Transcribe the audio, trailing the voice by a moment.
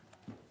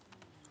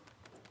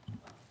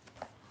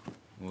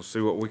We'll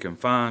see what we can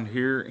find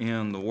here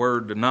in the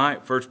Word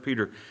tonight. 1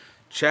 Peter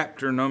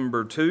chapter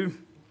number 2.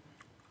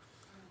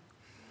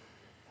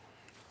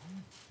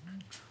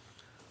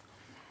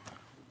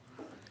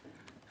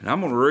 And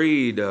I'm going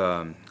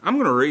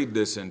to read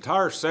this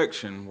entire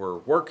section we're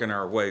working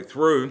our way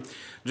through,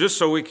 just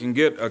so we can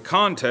get a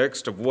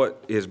context of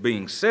what is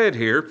being said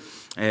here.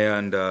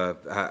 And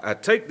I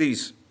take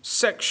these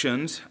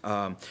sections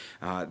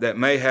that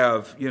may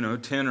have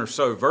 10 or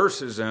so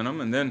verses in them,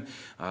 and then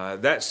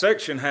that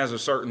section has a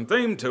certain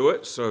theme to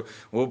it, so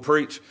we'll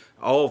preach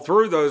all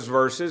through those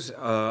verses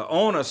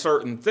on a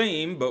certain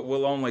theme, but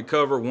we'll only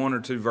cover one or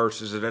two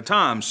verses at a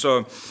time.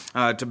 So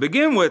to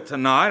begin with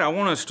tonight, I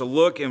want us to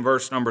look in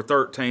verse number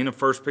 13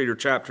 of 1 Peter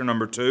chapter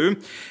number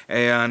 2,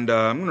 and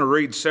I'm going to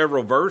read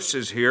several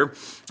verses here,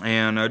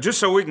 and just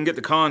so we can get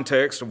the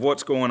context of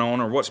what's going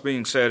on or what's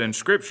being said in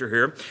Scripture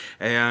here.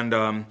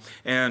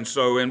 And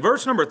so in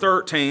verse number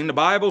 13, the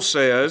Bible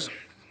says,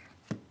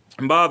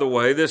 and by the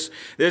way,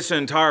 this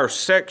entire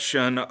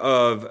section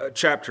of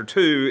chapter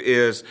 2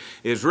 is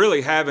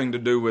really having to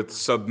do with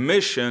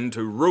submission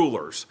to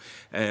rulers.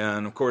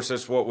 And, of course,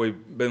 that's what we've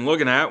been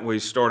looking at. We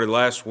started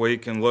last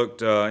week and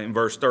looked in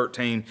verse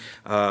 13,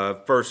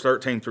 verse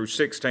 13 through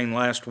 16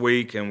 last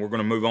week, and we're going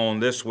to move on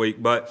this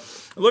week. But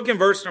look in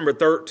verse number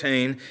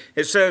 13.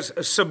 It says,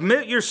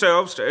 "Submit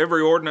yourselves to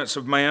every ordinance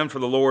of man for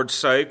the Lord's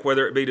sake,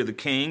 whether it be to the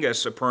king as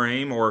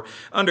supreme, or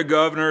unto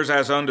governors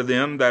as unto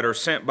them that are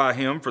sent by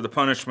him for the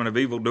punishment of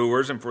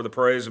evildoers and for the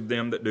praise of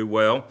them that do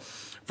well.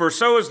 For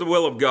so is the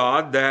will of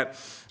God, that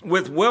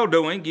with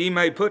well-doing ye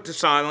may put to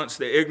silence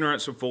the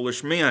ignorance of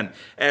foolish men,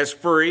 as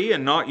free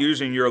and not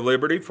using your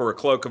liberty for a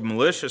cloak of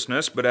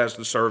maliciousness, but as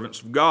the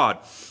servants of God.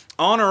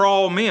 Honor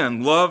all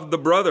men, love the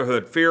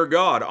brotherhood, fear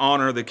God,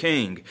 honor the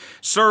king.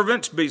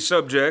 Servants, be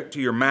subject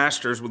to your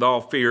masters with all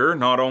fear,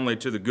 not only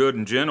to the good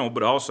and gentle,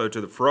 but also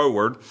to the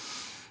froward.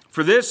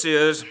 For this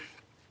is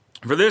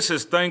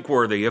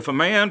thankworthy, if a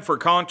man for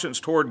conscience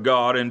toward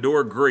God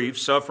endure grief,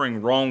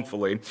 suffering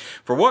wrongfully.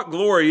 For what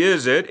glory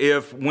is it,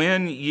 if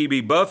when ye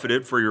be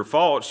buffeted for your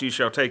faults, ye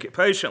shall take it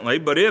patiently?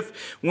 But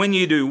if when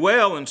ye do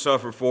well and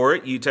suffer for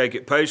it, ye take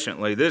it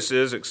patiently, this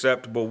is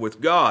acceptable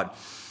with God.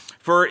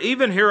 For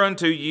even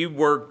hereunto ye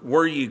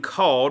were ye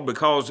called,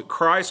 because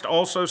Christ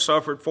also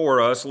suffered for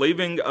us,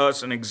 leaving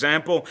us an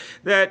example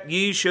that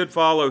ye should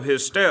follow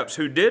his steps,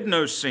 who did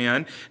no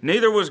sin,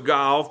 neither was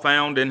guile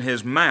found in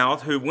his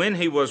mouth, who when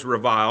he was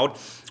reviled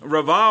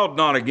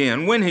not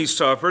again. When he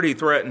suffered, he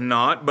threatened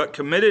not, but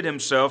committed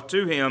himself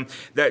to him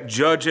that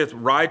judgeth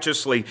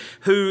righteously,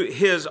 who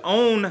his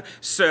own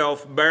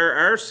self bare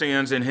our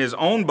sins in his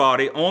own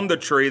body on the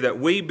tree, that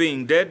we,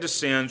 being dead to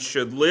sin,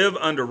 should live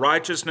unto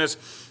righteousness,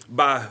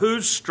 by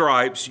whose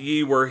stripes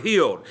ye were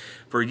healed.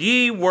 For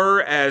ye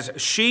were as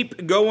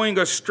sheep going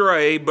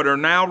astray, but are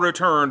now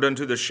returned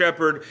unto the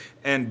shepherd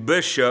and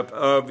bishop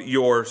of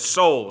your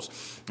souls."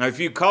 Now, if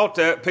you caught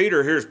that,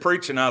 Peter here's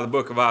preaching out of the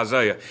book of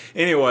Isaiah.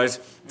 Anyways,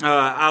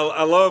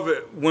 I love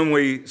it when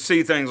we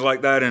see things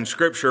like that in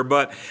Scripture,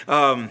 but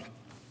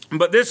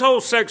this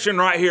whole section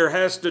right here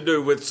has to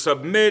do with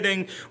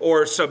submitting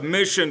or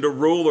submission to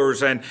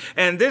rulers, and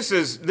this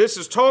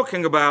is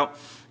talking about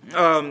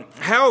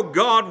how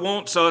God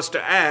wants us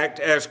to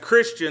act as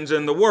Christians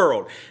in the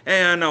world.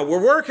 And we're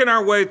working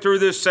our way through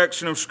this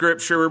section of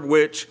Scripture,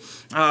 which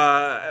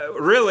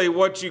really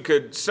what you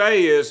could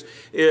say is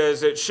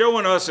it's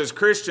showing us as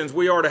Christians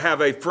we are to have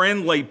a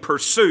friendly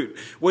pursuit.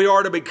 We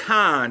are to be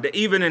kind,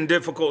 even in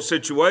difficult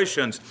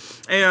situations.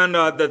 And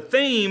the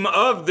theme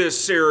of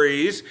this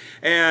series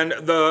and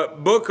the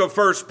book of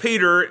 1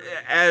 Peter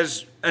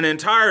as an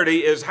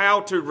entirety is how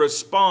to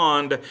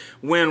respond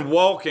when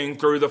walking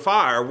through the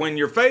fire, when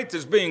your faith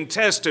is being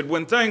tested,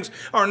 when things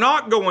are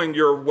not going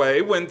your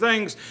way, when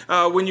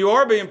you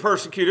are being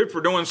persecuted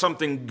for doing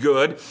something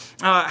good.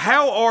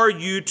 How are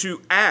you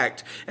to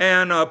act?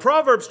 And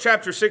Proverbs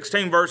chapter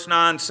 16 verse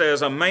 9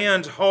 says, "A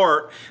man's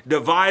heart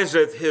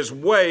deviseth his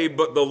way,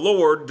 but the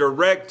Lord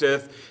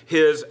directeth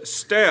his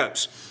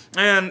steps."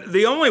 And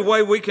the only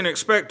way we can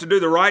expect to do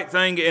the right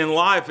thing in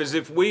life is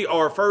if we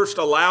are first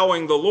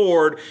allowing the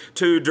Lord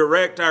to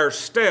direct our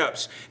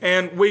steps.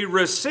 And we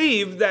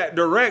receive that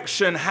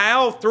direction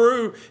how?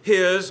 Through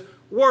His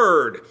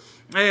Word.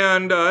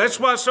 And that's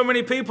why so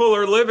many people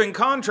are living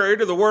contrary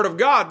to the Word of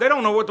God. They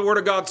don't know what the Word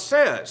of God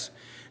says.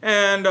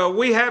 And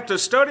we have to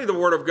study the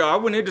Word of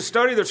God. We need to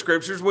study the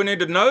Scriptures. We need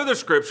to know the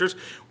Scriptures.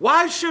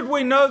 Why should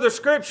we know the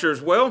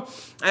Scriptures? Well,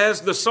 as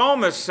the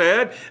psalmist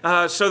said,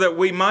 so that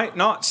we might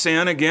not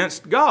sin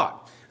against God.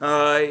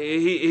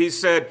 He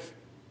said,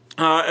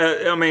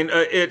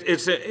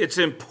 it's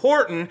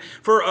important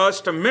for us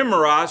to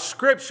memorize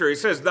Scripture. He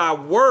says, "Thy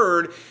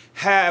word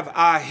have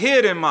I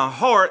hid in my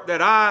heart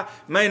that I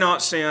may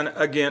not sin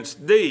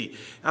against thee.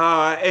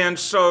 And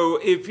so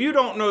if you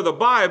don't know the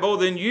Bible,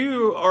 then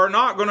you are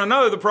not going to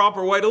know the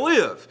proper way to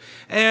live.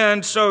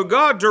 And so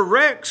God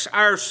directs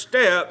our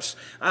steps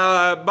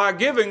by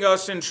giving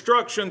us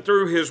instruction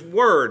through His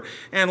Word.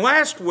 And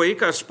last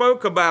week I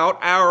spoke about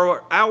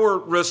our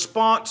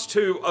response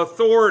to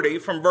authority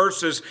from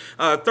verses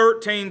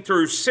 13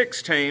 through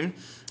 16,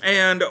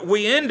 and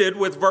we ended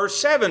with verse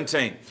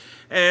 17.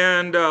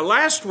 And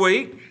last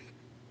week,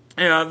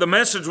 the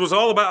message was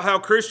all about how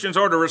Christians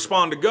are to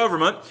respond to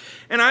government.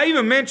 And I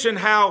even mentioned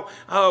how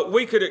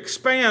we could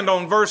expand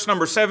on verse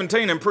number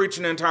 17 and preach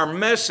an entire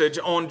message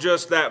on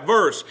just that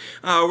verse,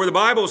 where the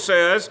Bible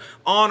says,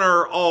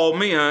 honor all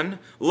men,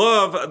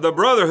 love the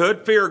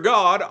brotherhood, fear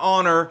God,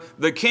 honor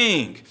the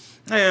king.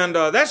 And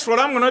that's what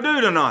I'm going to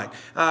do tonight.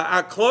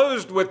 I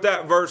closed with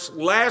that verse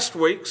last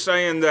week,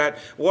 saying that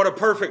what a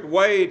perfect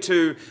way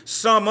to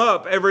sum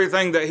up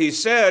everything that he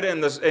said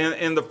in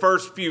the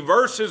first few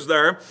verses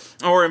there,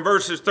 or in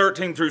verses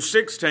 13 through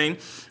 16.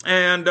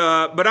 And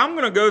but I'm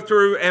going to go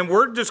through, and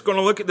we're just going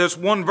to look at this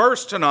one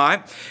verse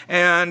tonight,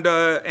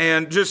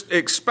 and just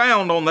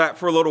expound on that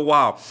for a little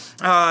while.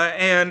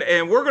 And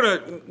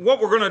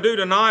what we're going to do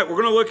tonight,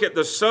 we're going to look at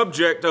the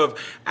subject of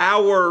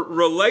our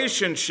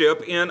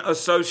relationship in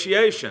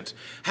associations.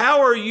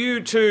 How are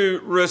you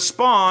to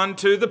respond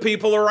to the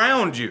people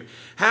around you?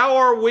 How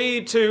are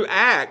we to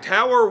act?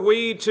 How are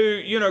we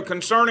to,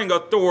 concerning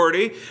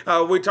authority?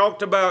 We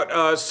talked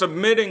about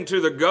submitting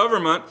to the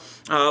government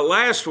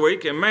last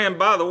week. And man,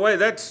 by the way,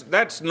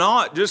 that's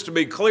not, just to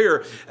be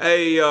clear,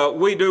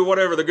 we do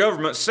whatever the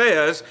government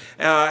says,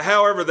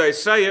 however they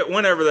say it,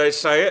 whenever they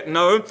say it.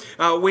 No,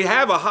 we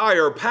have a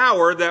higher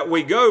power that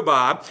we go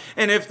by.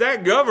 And if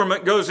that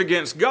government goes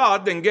against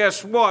God, then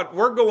guess what?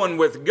 We're going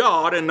with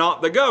God and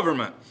not the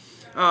government.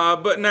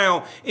 But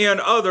now, in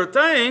other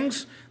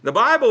things, the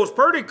Bible is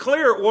pretty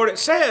clear at what it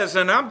says,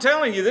 and I'm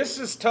telling you, this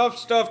is tough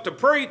stuff to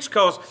preach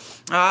because,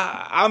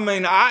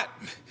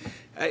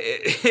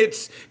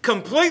 it's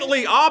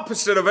completely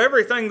opposite of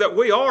everything that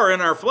we are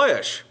in our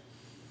flesh.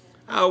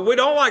 We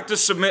don't like to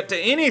submit to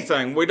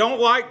anything. We don't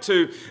like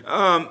to...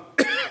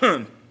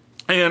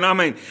 And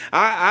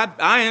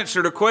I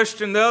answered a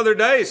question the other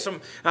day.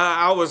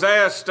 I was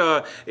asked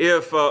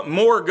if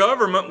more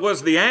government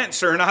was the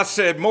answer, and I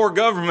said more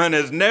government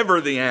is never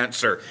the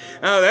answer.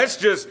 That's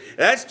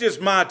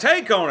just my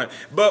take on it.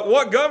 But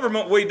what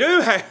government we do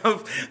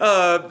have,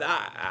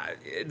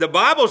 the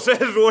Bible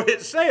says what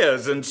it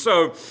says, and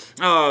so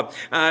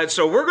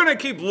we're going to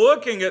keep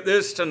looking at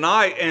this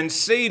tonight and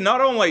see not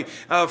only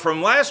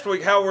from last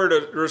week how we're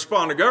to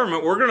respond to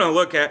government. We're going to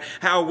look at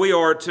how we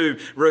are to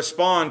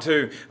respond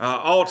to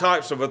all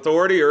types of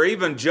authority, or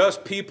even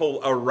just people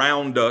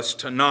around us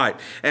tonight.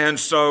 And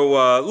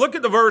so look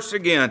at the verse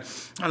again.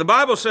 The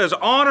Bible says,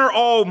 honor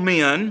all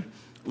men,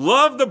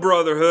 love the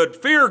brotherhood,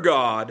 fear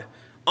God,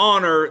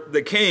 honor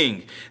the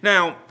king.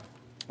 Now,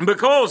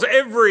 because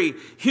every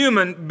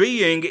human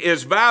being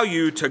is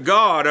value to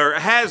God, or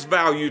has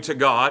value to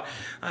God.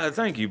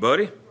 Thank you,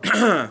 buddy.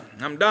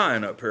 I'm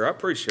dying up here. I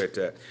appreciate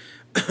that.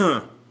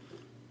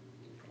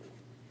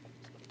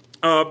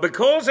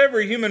 Because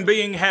every human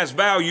being has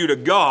value to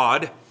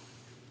God,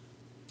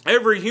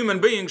 every human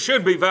being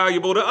should be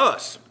valuable to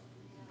us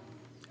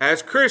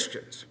as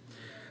Christians.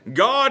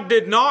 God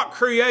did not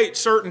create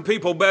certain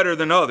people better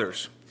than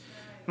others.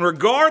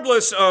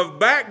 Regardless of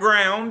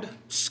background,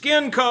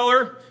 skin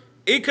color,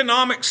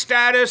 economic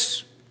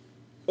status,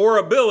 or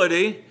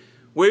ability,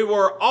 we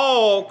were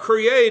all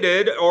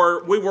created,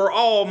 or we were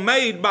all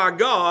made by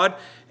God,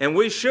 and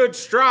we should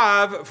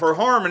strive for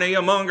harmony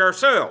among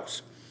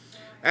ourselves.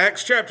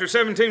 Acts chapter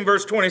 17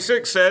 verse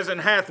 26 says,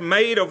 and hath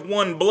made of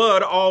one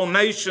blood all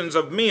nations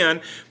of men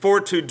for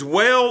to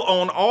dwell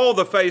on all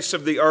the face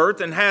of the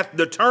earth, and hath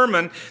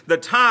determined the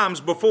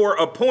times before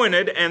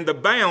appointed and the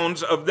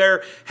bounds of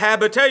their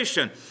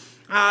habitation.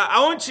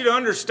 I want you to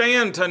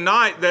understand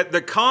tonight that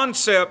the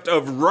concept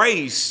of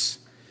race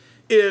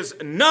is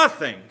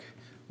nothing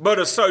but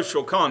a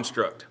social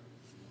construct.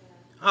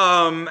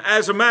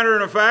 As a matter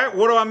of fact,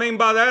 what do I mean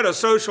by that? A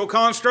social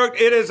construct?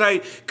 It is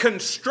a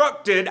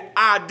constructed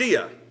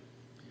idea.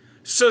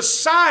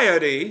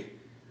 Society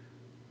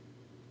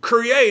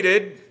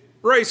created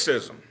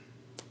racism.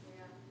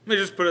 Let me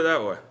just put it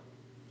that way.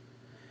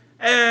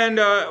 And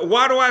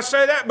why do I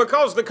say that?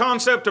 Because the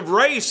concept of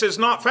race is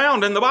not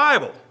found in the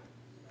Bible.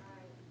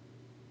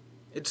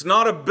 It's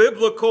not a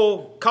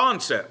biblical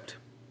concept.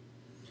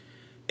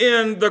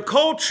 In the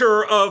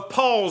culture of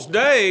Paul's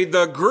day,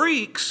 the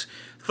Greeks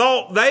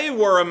thought they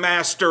were a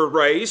master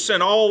race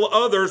and all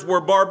others were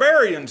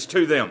barbarians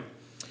to them.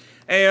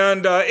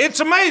 And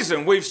it's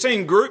amazing. We've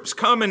seen groups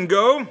come and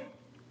go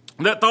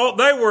that thought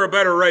they were a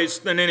better race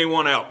than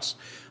anyone else.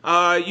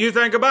 You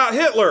think about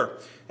Hitler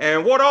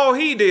and what all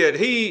he did.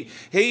 He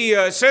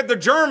said the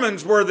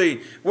Germans were the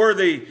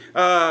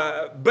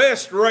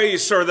best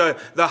race, or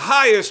the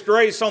highest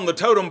race on the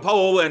totem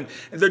pole, and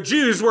the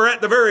Jews were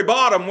at the very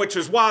bottom, which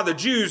is why the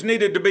Jews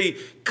needed to be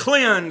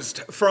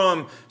cleansed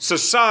from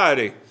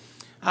society.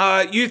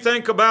 You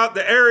think about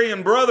the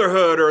Aryan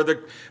Brotherhood or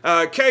the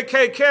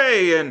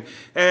KKK,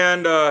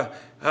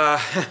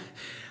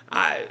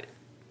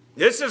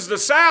 this is the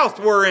South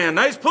we're in.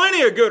 There's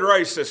plenty of good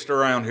racists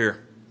around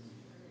here.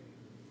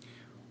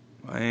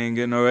 I ain't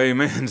getting no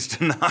amens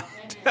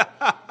tonight.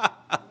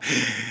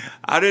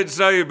 I didn't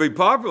say it'd be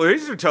popular.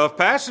 These are tough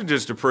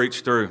passages to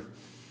preach through.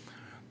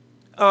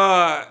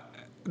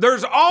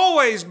 There's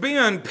always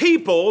been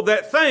people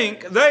that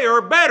think they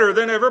are better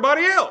than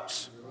everybody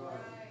else.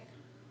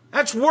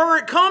 That's where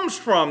it comes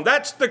from.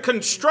 That's the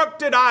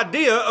constructed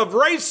idea of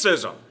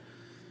racism.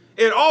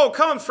 It all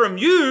comes from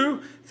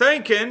you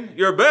thinking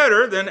you're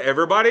better than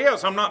everybody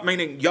else. I'm not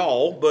meaning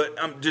y'all, but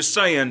I'm just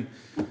saying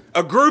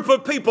a group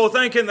of people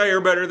thinking they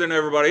are better than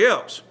everybody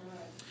else.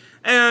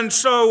 And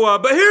so,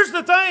 but here's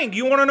the thing.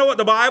 You want to know what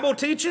the Bible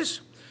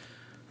teaches?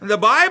 The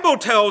Bible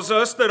tells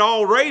us that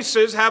all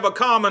races have a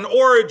common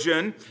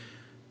origin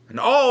and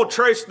all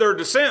trace their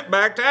descent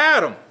back to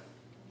Adam.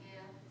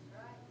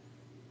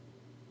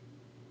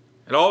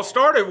 It all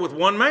started with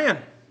one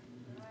man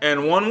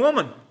and one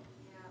woman.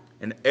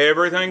 And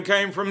everything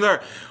came from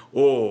there.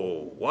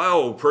 Oh,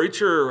 wow,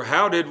 preacher,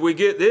 how did we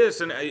get this?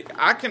 And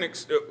I can,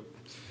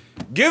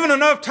 given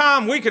enough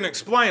time, we can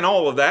explain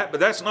all of that, but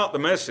that's not the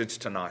message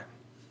tonight.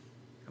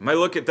 I may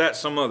look at that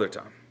some other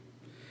time.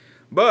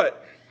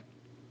 But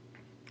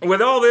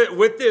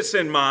with this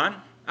in mind,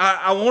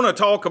 I want to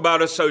talk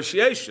about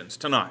associations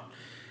tonight.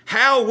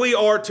 How we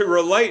are to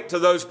relate to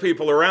those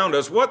people around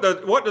us. What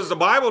does the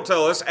Bible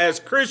tell us as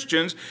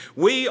Christians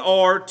we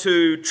are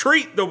to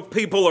treat the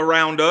people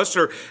around us,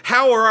 or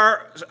how are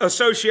our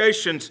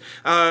associations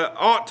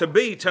ought to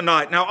be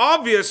tonight? Now,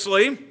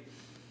 obviously,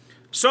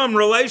 some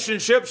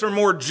relationships are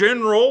more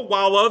general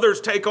while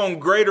others take on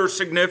greater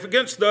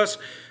significance. Thus,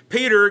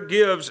 Peter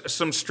gives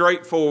some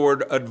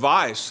straightforward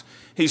advice.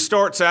 He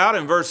starts out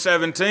in verse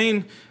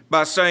 17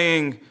 by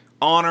saying,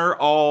 honor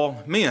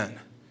all men.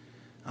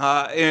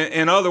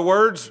 In other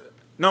words,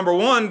 number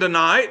one,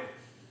 tonight,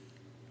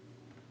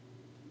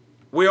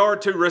 we are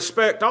to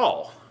respect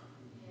all.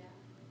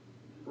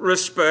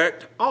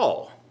 Respect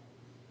all.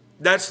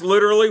 That's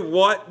literally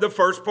what the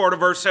first part of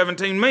verse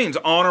 17 means.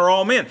 Honor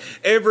all men.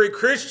 Every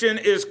Christian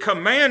is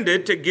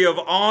commanded to give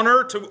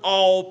honor to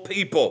all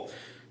people.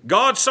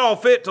 God saw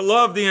fit to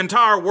love the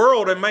entire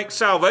world and make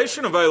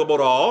salvation available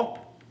to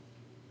all.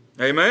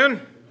 Amen.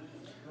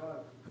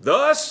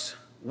 Thus,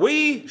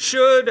 we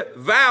should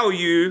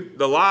value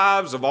the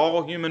lives of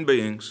all human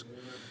beings.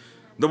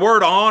 The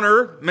word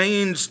honor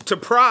means to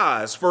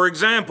prize. For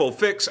example,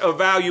 fix a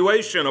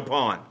valuation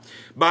upon.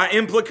 By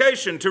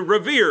implication, to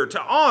revere,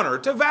 to honor,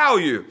 to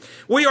value.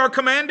 We are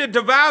commanded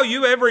to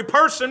value every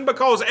person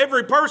because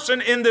every person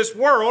in this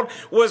world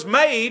was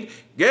made,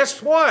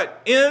 guess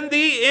what? In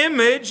the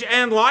image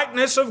and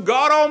likeness of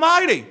God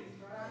Almighty.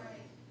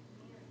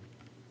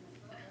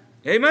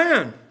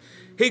 Amen.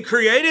 He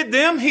created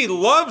them. He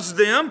loves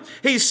them.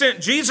 He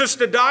sent Jesus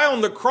to die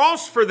on the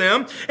cross for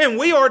them. And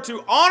we are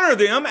to honor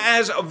them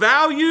as a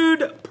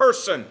valued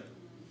person.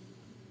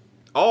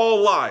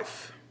 All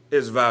life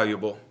is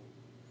valuable.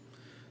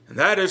 And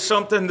that is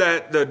something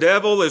that the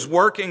devil is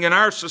working in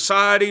our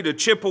society to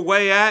chip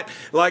away at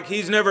like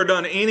he's never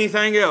done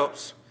anything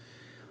else.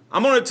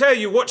 I'm going to tell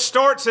you what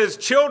starts as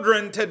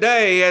children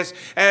today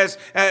as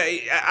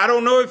I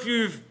don't know if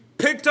you've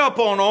picked up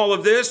on all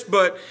of this,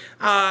 but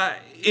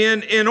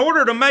in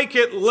order to make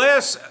it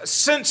less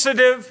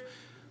sensitive,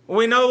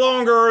 we no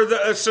longer,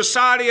 the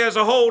society as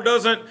a whole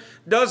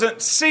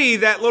doesn't see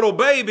that little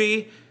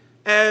baby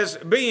as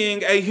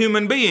being a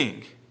human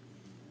being.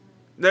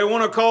 They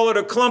want to call it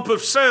a clump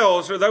of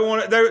cells, or they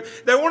want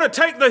to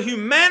take the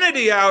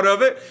humanity out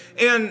of it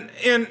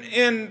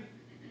in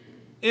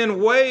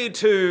way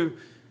to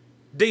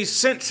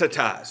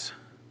desensitize.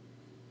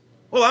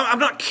 Well, I'm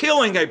not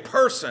killing a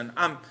person.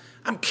 I'm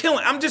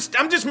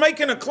just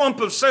making a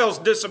clump of cells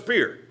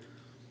disappear.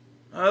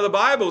 The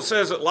Bible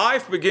says that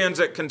life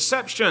begins at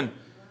conception.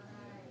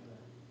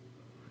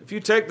 If you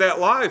take that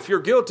life,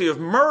 you're guilty of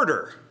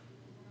murder.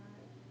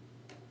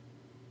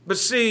 But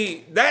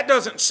see, that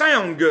doesn't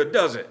sound good,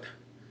 does it?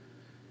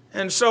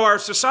 And so our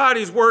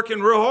society's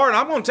working real hard.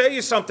 I'm going to tell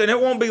you something.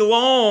 It won't be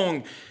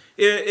long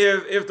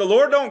if the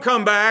Lord don't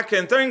come back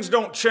and things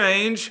don't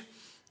change.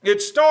 It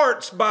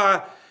starts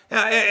by,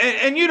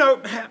 and you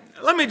know,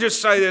 let me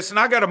just say this, and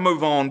I got to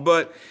move on,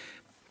 but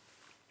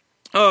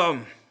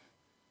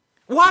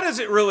why does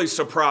it really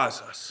surprise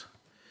us?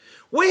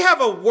 We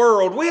have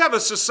a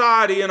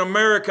society in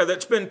America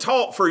that's been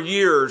taught for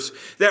years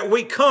that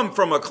we come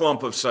from a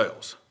clump of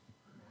cells.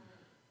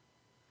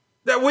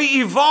 That we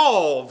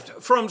evolved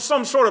from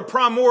some sort of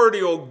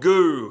primordial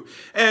goo.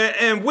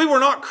 And we were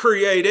not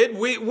created.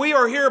 We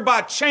are here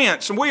by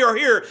chance. And we are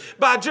here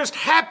by just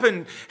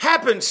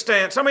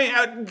happenstance. I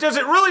mean, does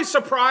it really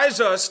surprise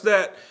us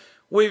that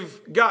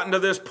we've gotten to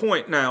this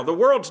point now? The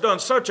world's done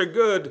such a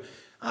good,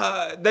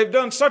 they've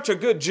done such a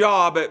good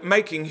job at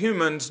making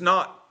humans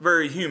not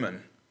very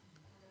human.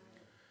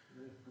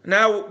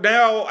 Now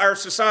our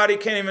society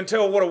can't even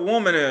tell what a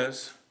woman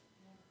is.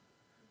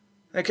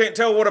 They can't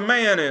tell what a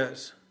man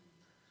is.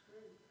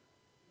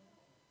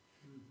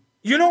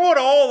 You know what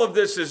all of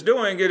this is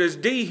doing? It is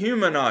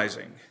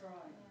dehumanizing.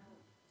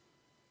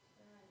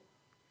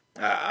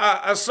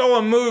 I saw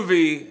a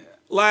movie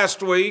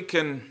last week,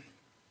 and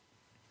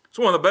it's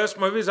one of the best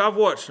movies I've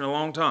watched in a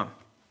long time.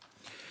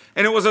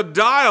 And it was a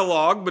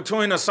dialogue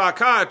between a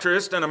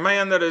psychiatrist and a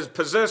man that is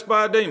possessed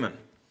by a demon.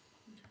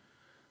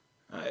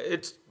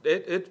 It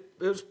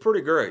was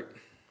pretty great.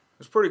 It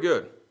was pretty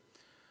good.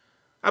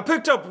 I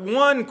picked up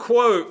one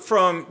quote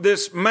from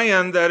this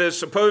man that is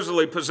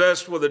supposedly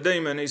possessed with a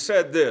demon. He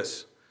said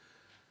this,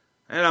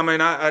 and I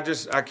mean,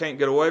 I can't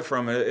get away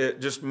from it.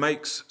 It just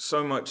makes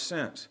so much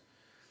sense.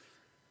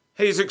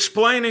 He's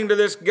explaining to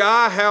this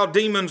guy how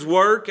demons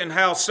work and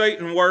how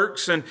Satan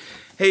works, and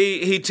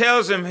he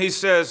tells him, he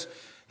says,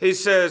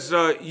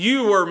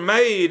 you were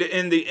made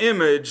in the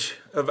image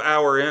of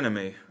our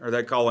enemy, or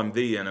they call him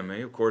the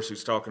enemy. Of course,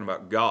 he's talking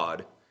about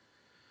God.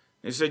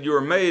 He said, you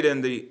were made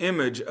in the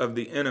image of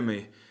the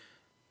enemy.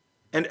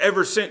 And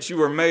ever since you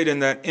were made in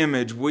that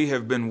image, we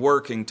have been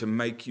working to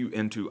make you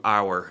into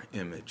our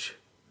image.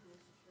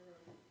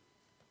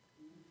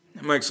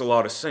 It makes a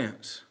lot of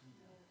sense.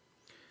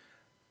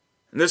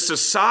 And this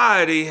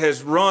society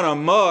has run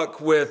amok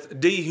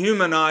with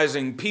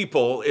dehumanizing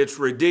people. It's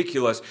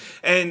ridiculous.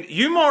 And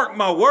you mark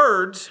my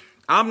words,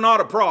 I'm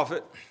not a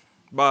prophet,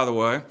 by the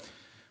way,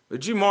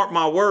 but you mark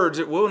my words,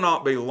 it will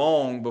not be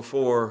long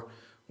before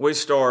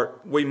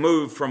we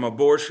move from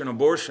abortion.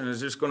 Abortion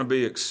is just going to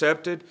be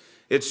accepted.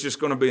 It's just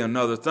going to be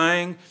another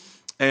thing.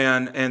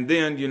 And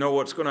then you know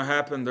what's going to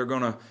happen? They're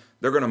going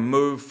to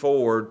move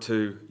forward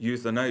to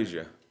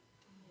euthanasia.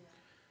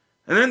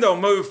 And then they'll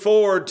move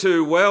forward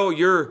to, well,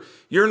 you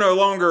are no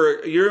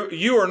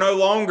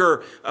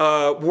longer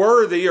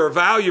worthy or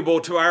valuable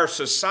to our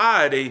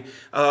society,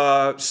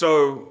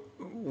 so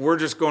we're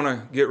just going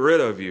to get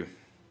rid of you.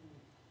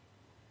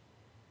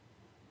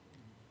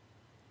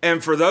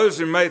 And for those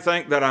who may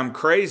think that I'm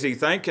crazy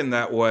thinking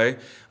that way,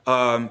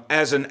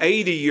 as an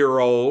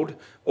 80-year-old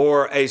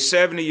or a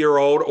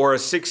 70-year-old or a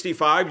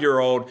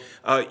 65-year-old,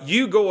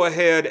 you go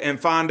ahead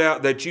and find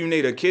out that you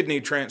need a kidney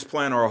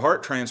transplant or a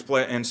heart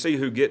transplant and see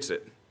who gets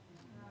it.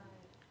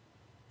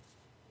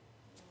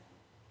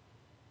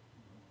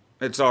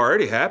 It's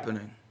already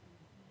happening.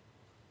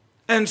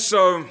 And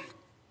so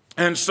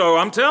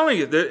I'm telling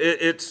you,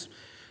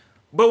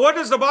 but what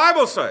does the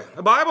Bible say?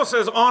 The Bible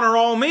says honor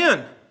all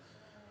men.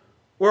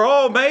 We're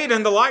all made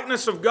in the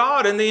likeness of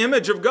God, in the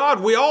image of God.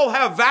 We all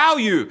have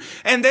value.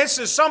 And this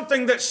is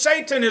something that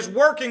Satan is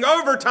working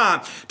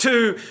overtime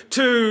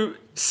to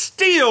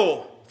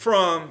steal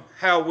from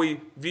how we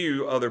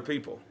view other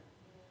people.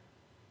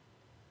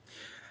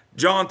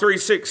 John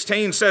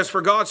 3:16 says,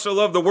 for God so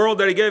loved the world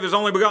that he gave his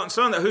only begotten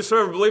Son, that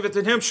whosoever believeth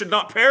in him should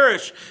not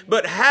perish,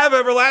 but have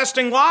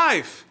everlasting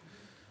life.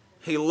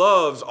 He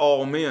loves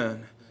all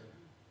men.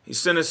 He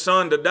sent his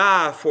Son to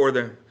die for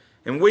them.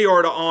 And we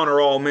are to honor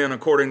all men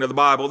according to the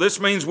Bible. This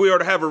means we are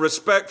to have a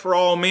respect for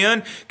all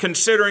men,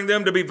 considering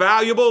them to be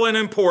valuable and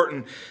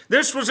important.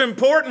 This was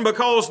important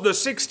because the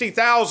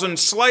 60,000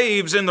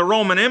 slaves in the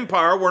Roman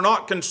Empire were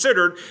not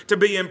considered to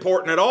be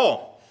important at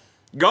all.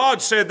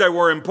 God said they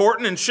were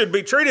important and should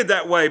be treated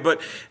that way.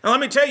 But let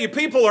me tell you,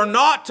 people are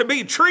not to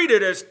be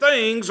treated as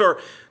things or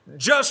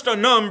just a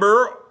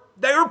number.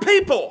 They are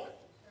people.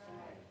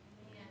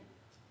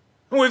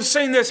 We've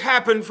seen this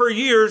happen for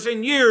years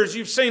and years.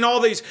 You've seen all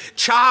these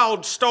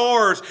child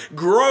stars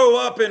grow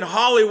up in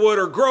Hollywood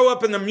or grow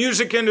up in the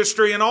music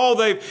industry and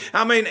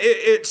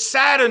it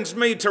saddens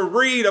me to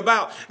read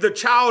about the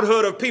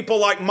childhood of people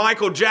like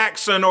Michael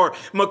Jackson or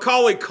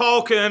Macaulay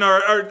Culkin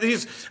or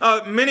these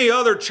many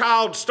other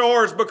child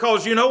stars,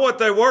 because you know what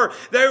they were?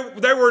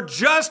 They were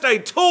just a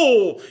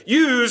tool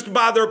used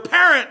by their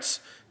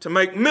parents to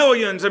make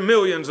millions and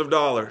millions of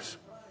dollars.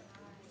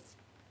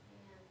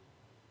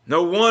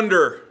 No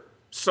wonder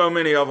so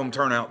many of them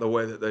turn out the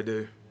way that they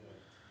do.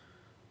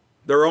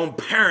 Their own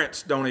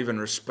parents don't even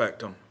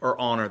respect them or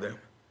honor them.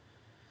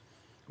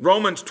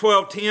 Romans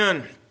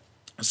 12:10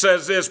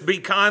 says this, be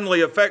kindly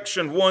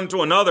affectioned one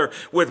to another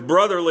with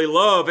brotherly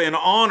love and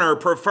honor,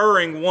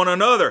 preferring one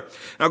another.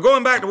 Now,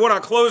 going back to what I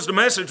closed the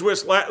message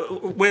with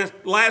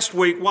last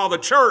week, while the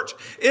church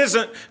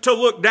isn't to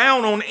look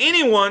down on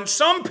anyone,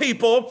 some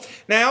people,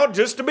 now,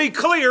 just to be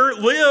clear,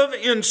 live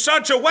in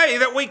such a way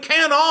that we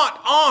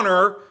cannot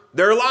honor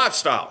their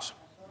lifestyles.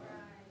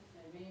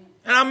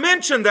 And I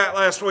mentioned that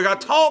last week. I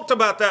talked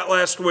about that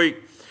last week.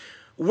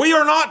 We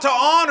are not to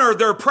honor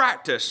their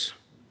practice,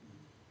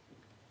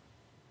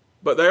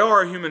 but they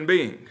are a human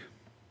being.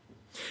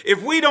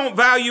 If we don't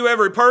value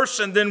every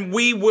person, then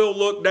we will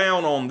look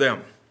down on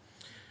them.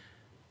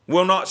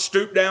 We'll not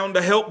stoop down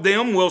to help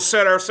them. We'll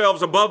set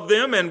ourselves above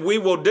them, and we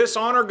will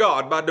dishonor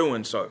God by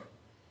doing so.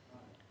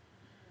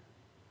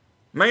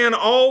 Man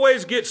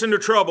always gets into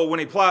trouble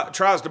when he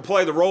tries to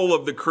play the role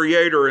of the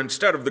creator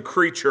instead of the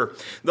creature.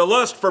 The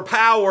lust for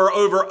power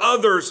over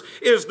others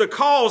is the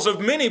cause of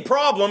many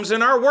problems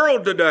in our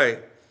world today.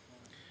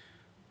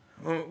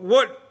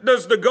 What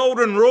does the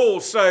golden rule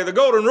say? The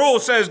golden rule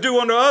says, do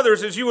unto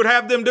others as you would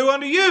have them do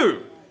unto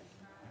you.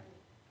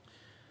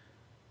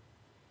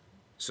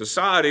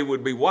 Society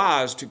would be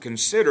wise to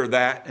consider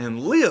that and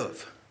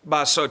live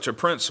by such a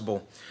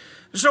principle.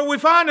 So we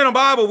find in the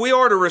Bible we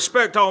are to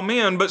respect all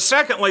men, but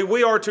secondly,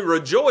 we are to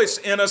rejoice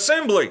in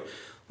assembly.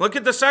 Look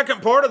at the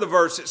second part of the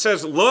verse. It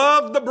says,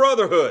 love the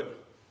brotherhood.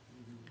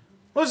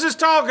 What's this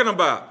talking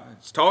about?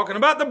 It's talking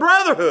about the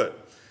brotherhood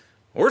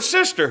or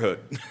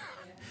sisterhood.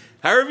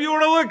 However you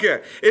want to look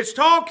at it. It's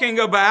talking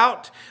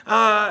about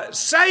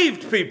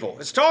saved people.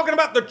 It's talking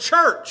about the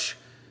church.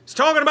 It's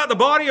talking about the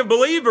body of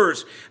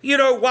believers. You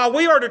know, while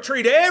we are to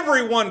treat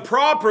everyone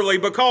properly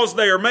because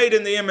they are made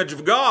in the image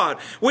of God,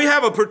 we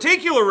have a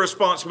particular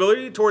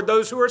responsibility toward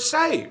those who are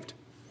saved.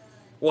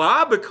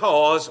 Why?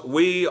 Because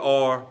we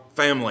are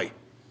family.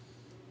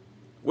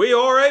 We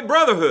are a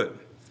brotherhood.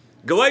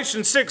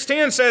 Galatians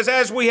 6:10 says,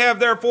 as we have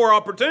therefore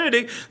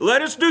opportunity,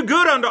 let us do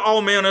good unto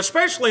all men,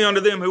 especially unto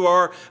them who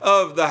are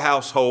of the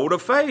household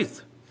of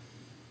faith.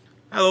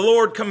 Now, the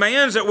Lord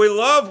commands that we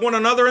love one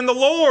another in the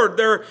Lord.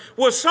 There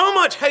was so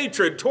much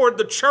hatred toward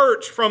the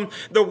church from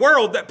the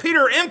world that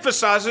Peter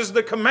emphasizes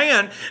the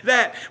command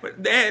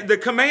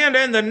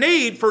and the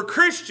need for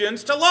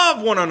Christians to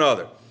love one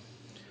another.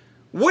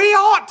 We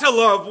ought to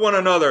love one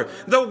another.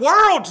 The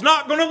world's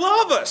not going to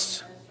love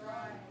us.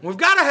 We've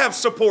got to have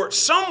support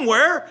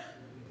somewhere.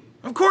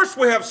 Of course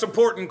we have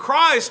support in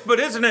Christ, but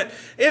isn't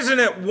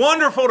it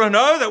wonderful to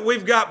know that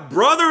we've got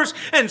brothers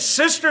and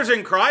sisters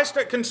in Christ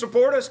that can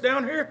support us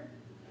down here?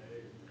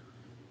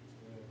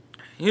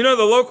 You know,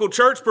 the local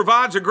church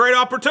provides a great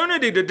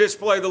opportunity to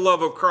display the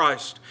love of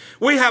Christ.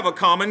 We have a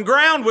common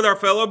ground with our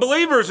fellow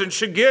believers and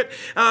should go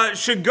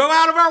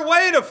out of our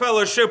way to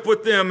fellowship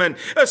with them and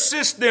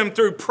assist them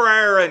through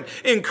prayer and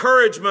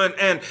encouragement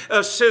and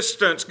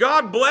assistance.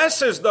 God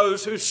blesses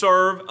those who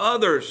serve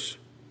others.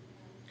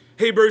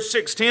 Hebrews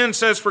 6:10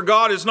 says, for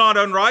God is not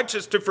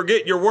unrighteous to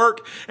forget your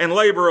work and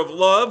labor of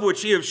love,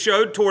 which ye have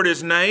showed toward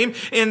his name,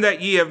 in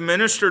that ye have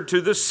ministered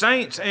to the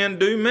saints and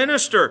do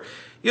minister.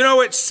 You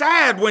know, it's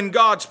sad when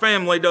God's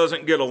family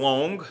doesn't get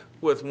along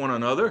with one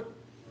another.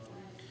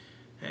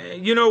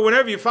 You know,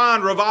 whenever you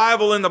find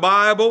revival in the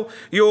Bible,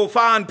 you'll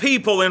find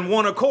people in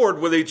one accord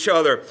with each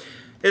other.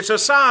 It's a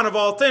sign of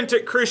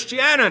authentic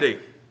Christianity.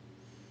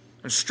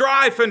 And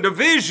strife and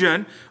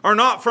division are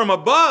not from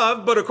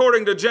above, but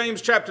according to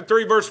James chapter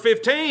 3, verse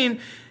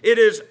 15, it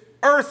is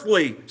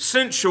earthly,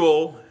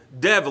 sensual,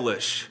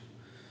 devilish.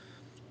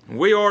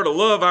 We are to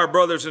love our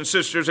brothers and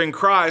sisters in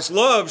Christ.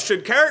 Love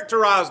should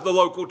characterize the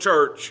local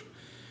church.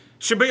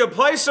 It should be a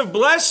place of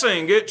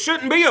blessing. It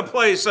shouldn't be a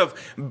place of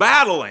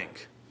battling.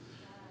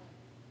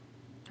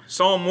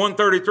 Psalm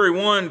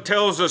 133:1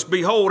 tells us,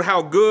 behold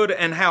how good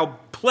and how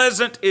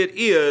pleasant it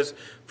is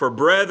for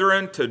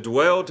brethren to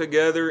dwell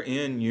together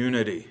in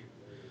unity.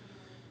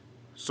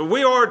 So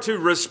we are to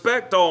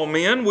respect all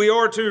men. We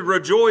are to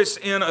rejoice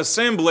in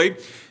assembly.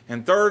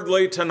 And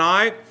thirdly,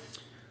 tonight,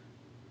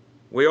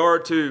 we are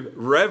to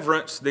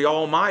reverence the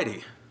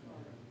Almighty.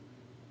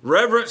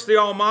 Reverence the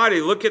Almighty.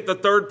 Look at the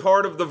third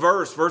part of the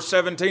verse. Verse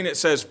 17, it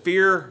says,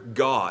 fear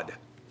God.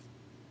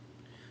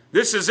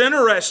 This is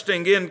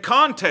interesting in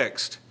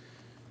context.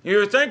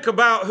 You think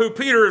about who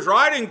Peter is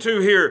writing to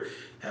here.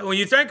 When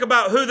you think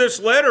about who this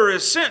letter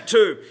is sent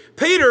to,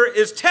 Peter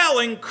is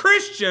telling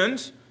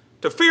Christians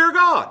to fear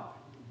God.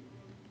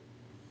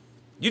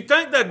 You'd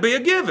think that'd be a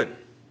given.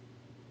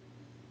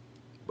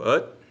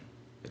 But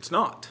it's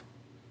not.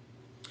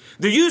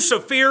 The use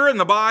of fear in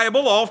the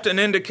Bible often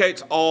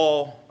indicates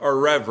awe or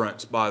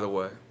reverence, by the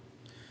way.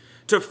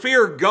 To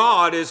fear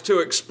God is to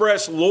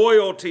express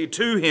loyalty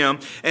to Him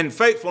and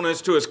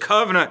faithfulness to His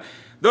covenant.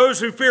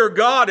 Those who fear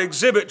God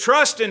exhibit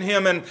trust in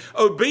Him and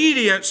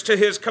obedience to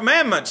His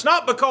commandments,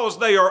 not because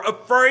they are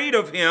afraid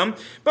of Him,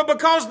 but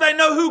because they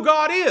know who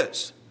God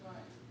is.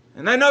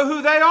 And they know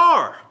who they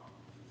are.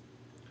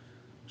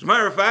 As a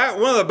matter of fact,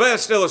 one of the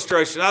best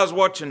illustrations, I was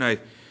watching a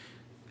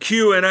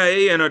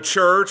Q&A in a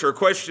church or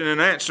question and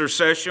answer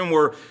session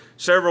where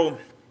several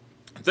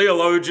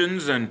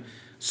theologians and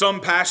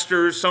some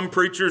pastors, some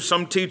preachers,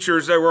 some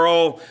teachers, they were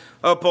all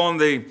up on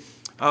the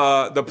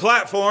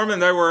platform and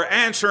they were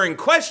answering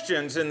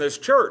questions in this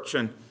church.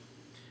 And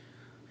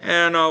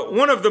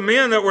one of the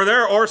men that were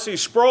there, R.C.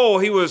 Sproul,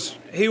 he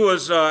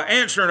was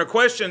answering a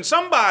question.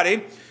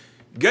 Somebody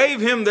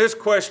gave him this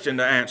question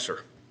to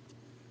answer.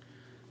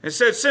 It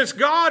said, since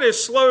God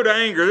is slow to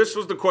anger, this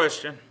was the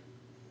question.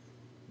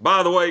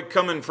 By the way,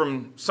 coming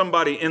from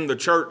somebody in the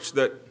church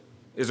that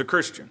is a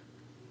Christian.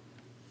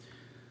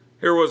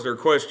 Here was their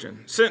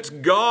question. Since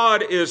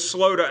God is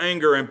slow to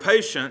anger and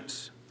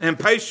patient,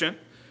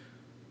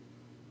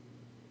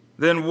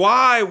 then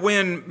why,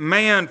 when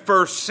man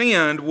first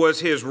sinned, was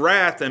his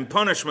wrath and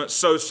punishment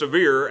so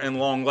severe and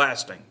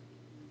long-lasting?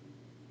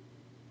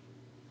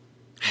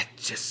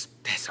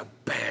 That's a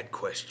bad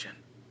question.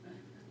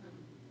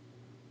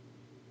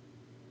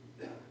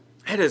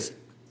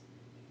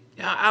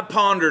 I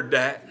pondered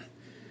that,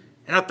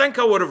 and I think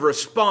I would have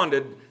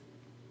responded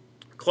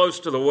close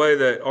to the way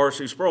that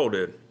R.C. Sproul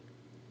did.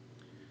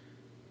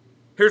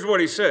 Here's what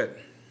he said.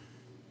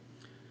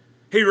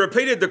 He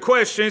repeated the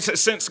question. He said,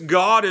 since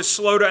God is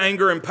slow to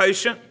anger and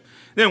patient,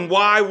 Then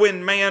why,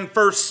 when man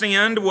first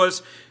sinned,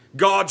 was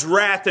God's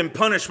wrath and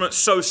punishment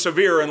so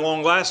severe and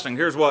long-lasting?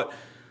 Here's what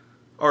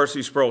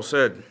R.C. Sproul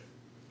said.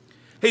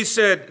 He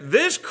said,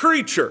 this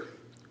creature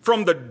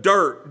from the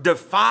dirt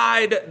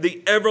defied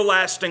the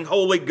everlasting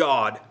holy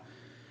God.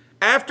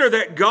 After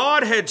that,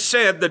 God had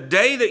said, the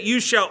day that you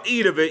shall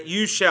eat of it,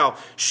 you shall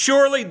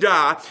surely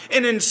die.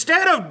 And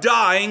instead of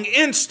dying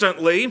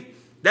instantly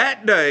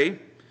that day,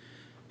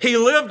 he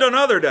lived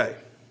another day.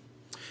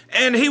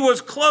 And he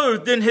was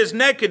clothed in his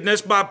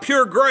nakedness by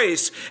pure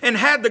grace and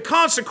had the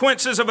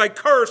consequences of a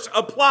curse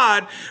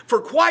applied for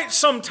quite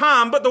some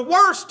time. But the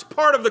worst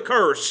part of the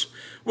curse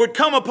would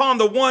come upon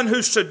the one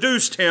who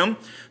seduced him,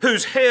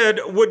 whose head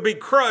would be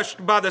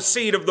crushed by the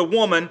seed of the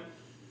woman.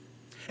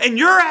 And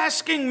you're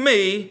asking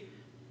me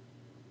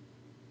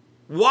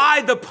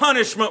why the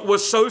punishment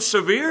was so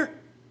severe?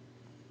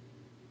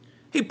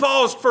 He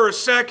paused for a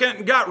second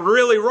and got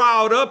really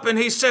riled up, and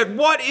he said,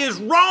 what is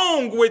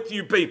wrong with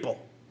you people?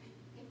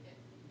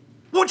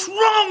 What's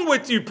wrong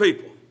with you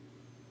people?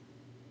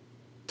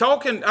 The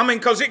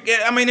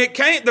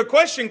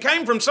question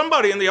came from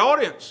somebody in the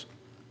audience.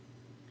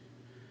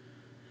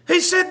 He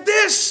said,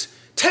 this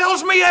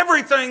tells me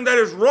everything that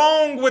is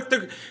wrong with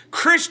the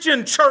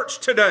Christian church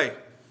today.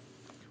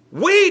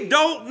 We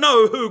don't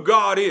know who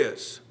God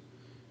is,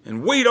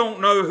 and we don't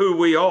know who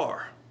we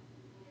are.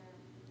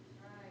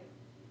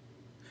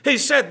 He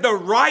said the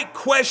right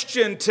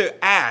question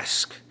to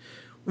ask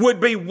would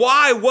be,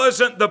 why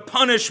wasn't the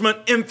punishment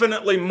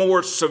infinitely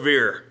more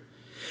severe?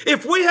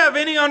 If we have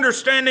any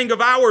understanding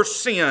of our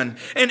sin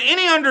and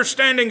any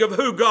understanding of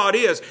who God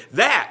is,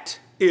 that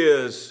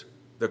is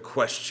the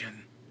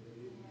question.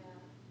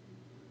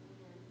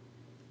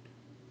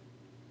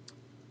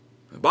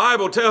 The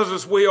Bible tells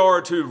us we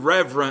are to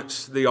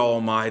reverence the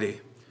Almighty.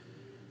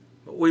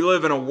 But we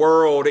live in a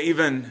world,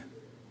 even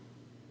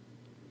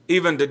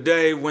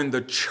today, when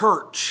the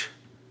church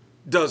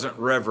doesn't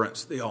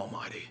reverence the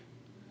Almighty.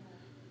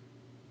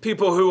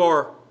 People who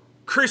are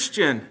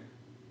Christian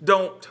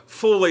don't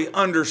fully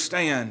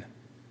understand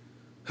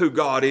who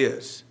God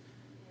is.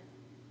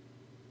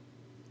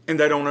 And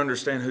they don't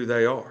understand who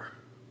they are.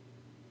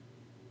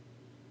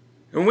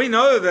 And we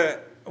know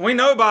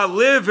by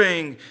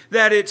living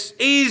that it's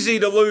easy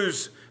to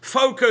lose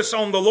focus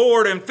on the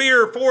Lord and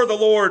fear for the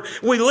Lord.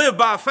 We live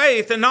by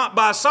faith and not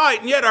by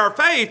sight, and yet our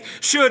faith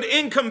should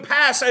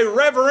encompass a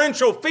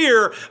reverential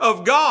fear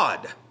of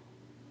God.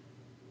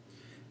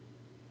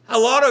 A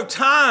lot of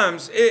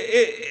times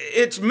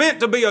it's meant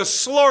to be a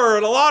slur,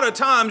 and a lot of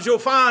times you'll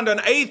find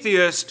an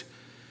atheist.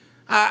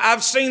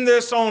 I've seen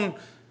this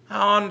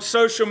on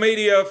social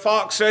media,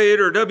 Fox 8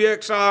 or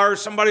WXR.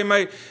 Somebody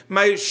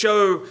may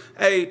show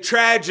a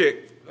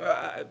tragic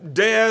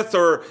death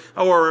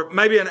or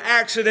maybe an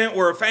accident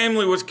where a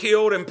family was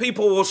killed, and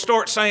people will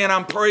start saying,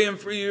 I'm praying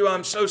for you,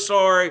 I'm so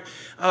sorry,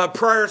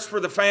 prayers for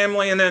the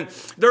family. And then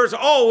there's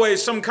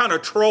always some kind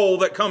of troll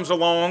that comes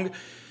along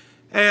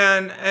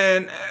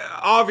and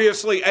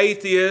obviously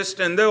atheist,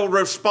 and they'll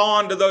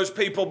respond to those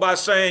people by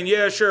saying,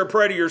 yeah, sure,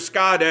 pray to your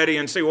sky daddy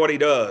and see what he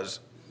does.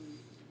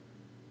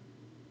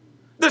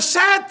 The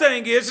sad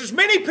thing is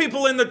many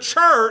people in the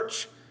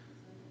church,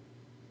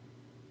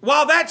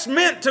 while that's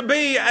meant to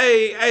be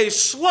a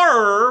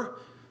slur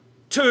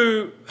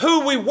to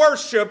who we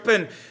worship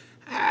and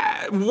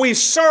we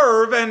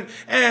serve,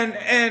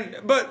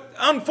 but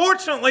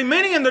unfortunately,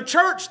 many in the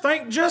church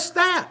think just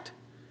that.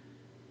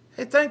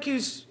 They think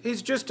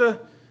he's just a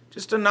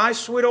nice,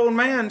 sweet old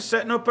man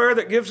sitting up there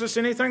that gives us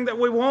anything that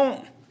we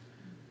want.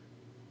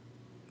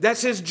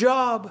 That's his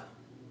job.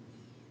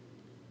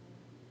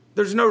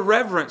 There's no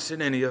reverence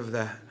in any of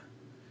that.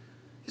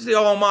 He's the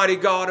Almighty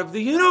God of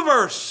the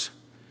universe.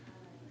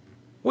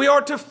 We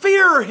are to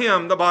fear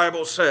him, the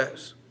Bible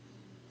says.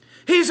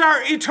 He's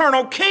our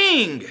eternal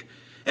King,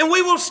 and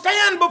we will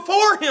stand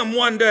before him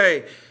one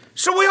day.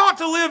 So we ought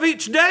to live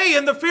each day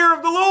in the fear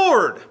of the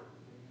Lord.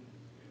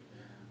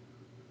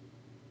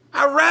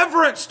 Our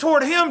reverence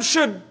toward him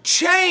should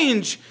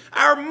change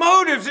our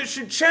motives. It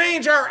should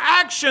change our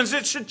actions.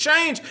 It should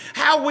change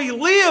how we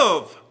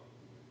live.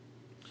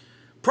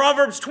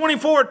 Proverbs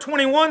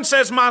 24:21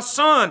 says, my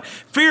son,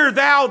 fear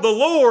thou the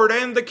Lord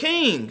and the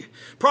king.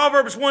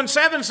 Proverbs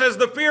 1:7 says,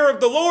 the fear of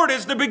the Lord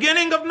is the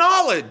beginning of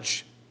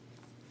knowledge.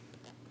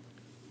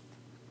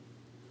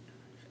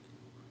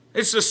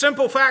 It's the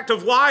simple fact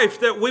of life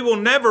that we will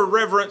never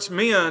reverence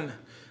men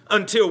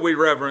until we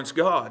reverence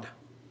God.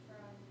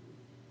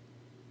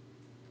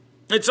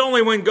 It's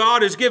only when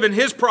God is given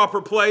his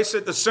proper place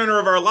at the center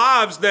of our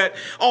lives that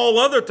all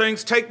other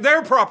things take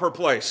their proper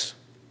place.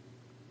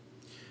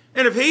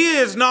 And if he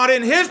is not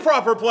in his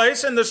proper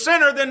place in the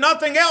center, then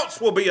nothing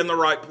else will be in the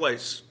right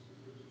place.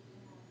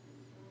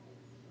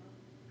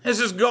 This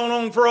has gone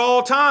on for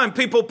all time.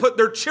 People put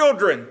their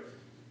children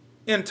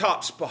in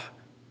top spot.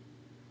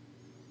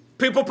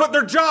 People put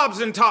their jobs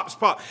in top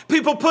spot.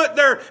 People put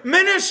their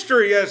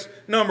ministry as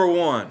number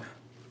one.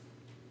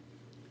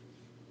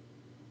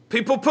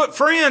 People put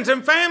friends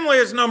and family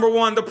as number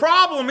one. The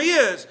problem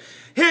is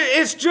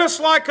It's just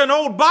like an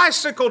old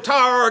bicycle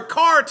tire or a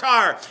car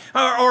tire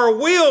or a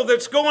wheel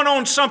that's going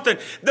on something.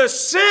 The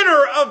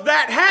center of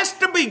that has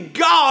to be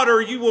God,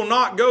 or you will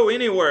not go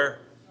anywhere.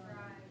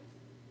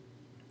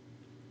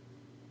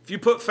 If you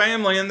put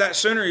family in that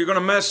center, you're going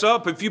to mess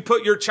up. If you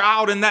put your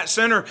child in that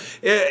center,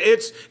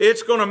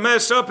 it's going to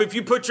mess up. If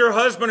you put your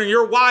husband or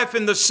your wife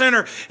in the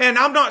center, and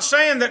I'm not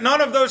saying that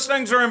none of those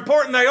things are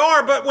important, they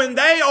are, but when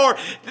they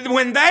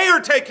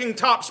are taking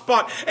top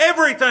spot,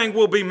 everything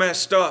will be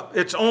messed up.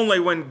 It's only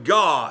when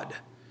God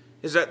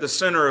is at the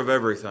center of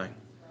everything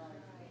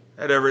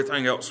that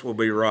everything else will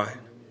be right.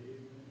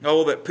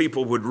 Oh, that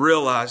people would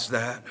realize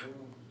that.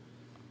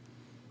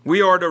 We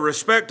are to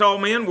respect all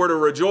men. We're to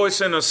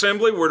rejoice in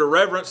assembly. We're to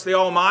reverence the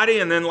Almighty.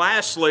 And then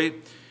lastly,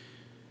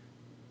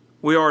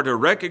 we are to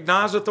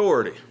recognize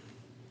authority.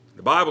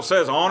 The Bible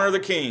says, honor the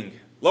king.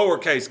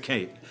 Lowercase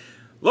k.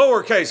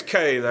 Lowercase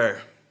k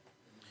there.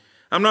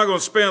 I'm not going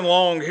to spend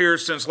long here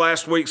since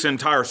last week's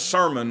entire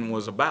sermon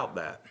was about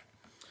that.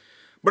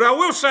 But I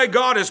will say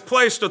God has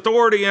placed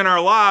authority in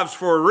our lives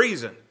for a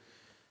reason.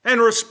 And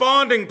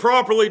responding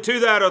properly to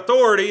that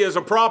authority is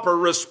a proper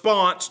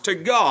response to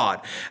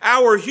God.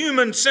 Our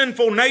human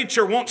sinful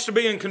nature wants to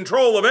be in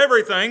control of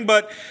everything,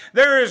 but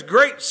there is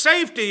great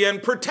safety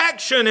and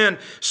protection in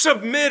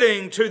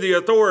submitting to the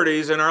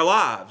authorities in our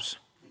lives.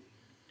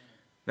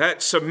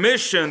 That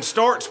submission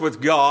starts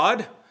with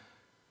God,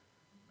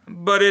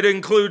 but it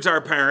includes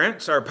our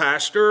parents, our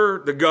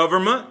pastor, the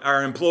government,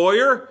 our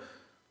employer.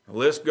 The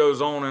list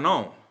goes on and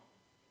on.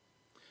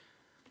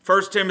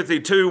 1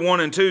 Timothy 2, 1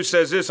 and 2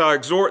 says this, I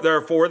exhort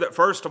therefore that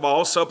first of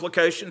all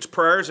supplications,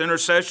 prayers,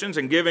 intercessions,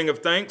 and giving of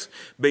thanks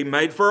be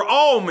made for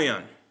all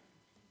men,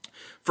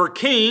 for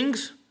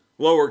kings,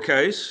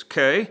 lowercase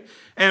k,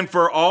 and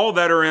for all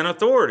that are in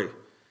authority,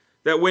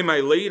 that we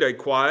may lead a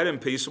quiet and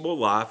peaceable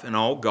life in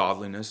all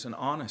godliness and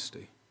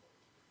honesty.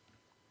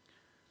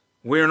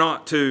 We are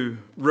not to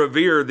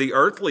revere the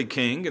earthly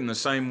king in the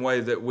same way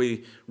that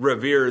we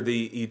revere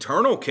the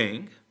eternal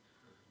king.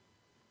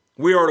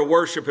 We are to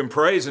worship and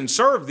praise and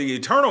serve the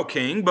eternal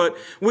king, but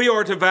we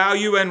are to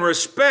value and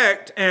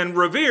respect and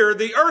revere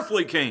the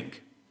earthly king.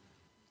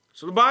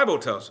 So the Bible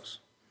tells us.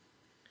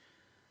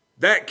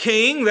 That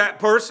king, that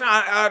person,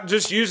 I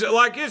just use it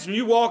like this. When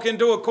you walk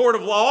into a court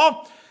of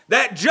law,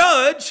 that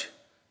judge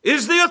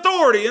is the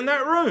authority in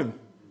that room.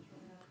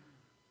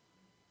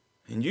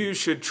 And you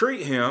should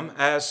treat him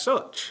as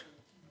such.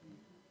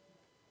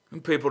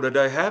 And people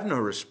today have no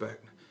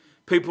respect.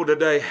 People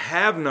today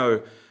have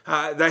no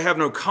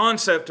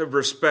concept of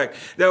respect.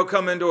 They'll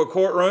come into a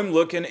courtroom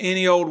looking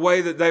any old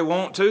way that they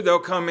want to. They'll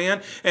come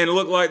in and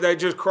look like they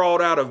just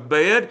crawled out of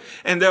bed.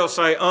 And they'll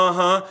say,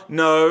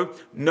 no,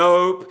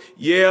 nope,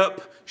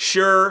 yep,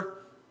 sure.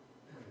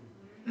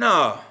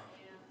 No.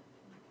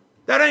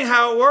 That ain't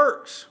how it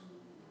works.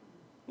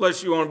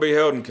 Unless you want to be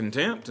held in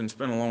contempt and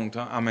spend a long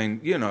time. I mean,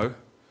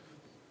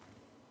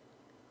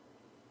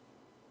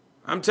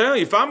 I'm telling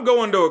you, if I'm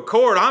going to a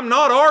court, I'm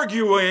not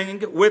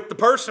arguing with the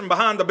person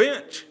behind the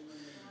bench.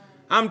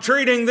 I'm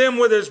treating them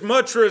with as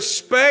much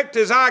respect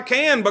as I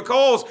can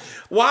because,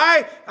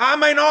 why? I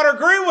may not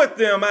agree with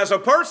them as a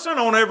person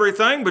on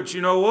everything, but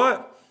you know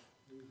what?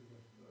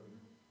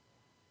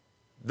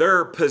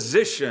 Their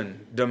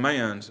position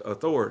demands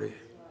authority.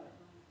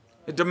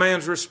 It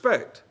demands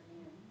respect.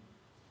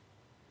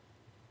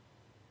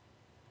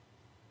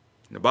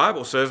 The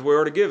Bible says we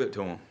are to give it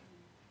to them.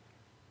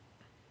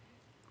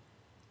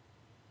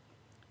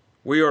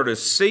 We are to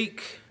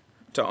seek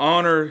to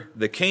honor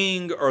the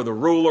king or the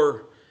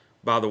ruler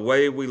by the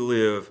way we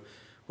live.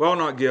 We ought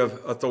not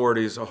give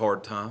authorities a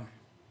hard time.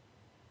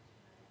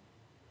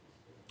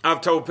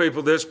 I've told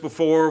people this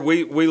before.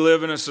 We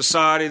live in a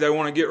society, they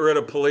want to get rid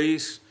of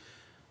police.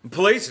 And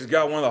police has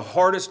got one of the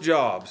hardest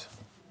jobs.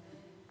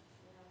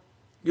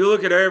 You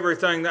look at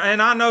everything, and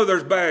I know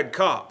there's bad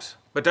cops,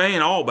 but they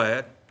ain't all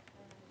bad.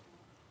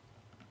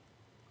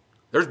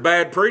 There's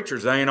bad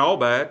preachers, they ain't all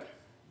bad.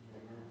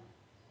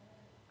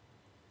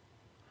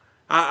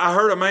 I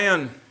heard a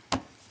man,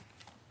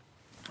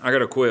 I got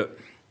to quit.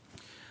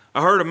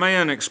 I heard a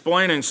man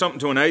explaining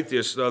something to an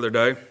atheist the other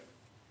day.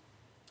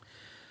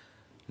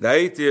 The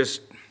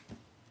atheist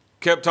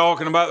kept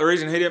talking about the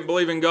reason he didn't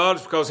believe in God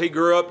is because he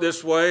grew up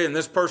this way, and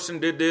this person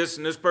did this,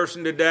 and this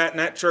person did that, and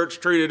that church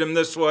treated him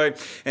this way,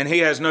 and he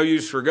has no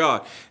use for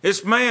God.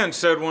 This man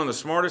said one of the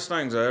smartest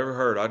things I ever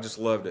heard. I just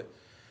loved it.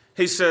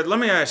 He said, let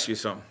me ask you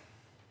something.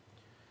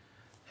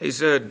 He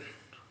said,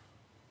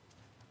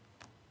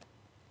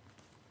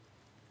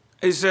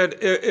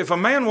 if a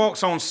man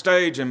walks on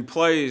stage and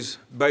plays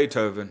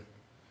Beethoven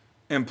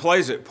and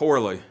plays it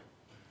poorly,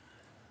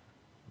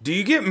 do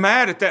you get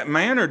mad at that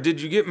man or did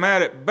you get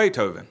mad at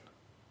Beethoven?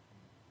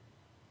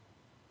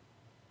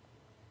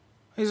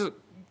 He said,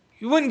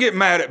 you wouldn't get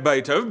mad at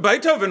Beethoven.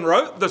 Beethoven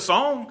wrote the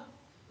song.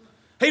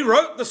 He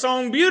wrote the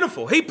song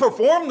beautiful. He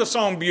performed the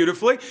song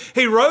beautifully.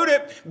 He wrote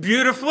it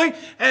beautifully.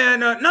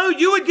 And no,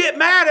 you would get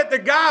mad at the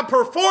guy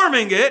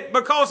performing it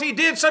because he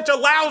did such a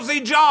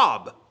lousy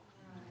job.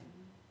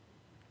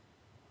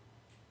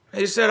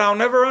 He said, I'll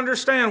never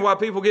understand why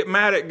people get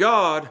mad at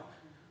God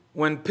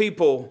when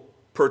people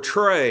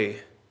portray,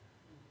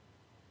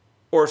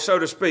 or so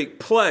to speak,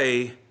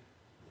 play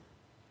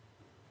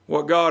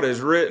what God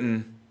has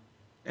written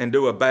and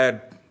do a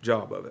bad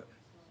job of it.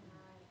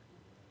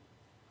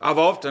 I've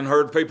often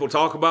heard people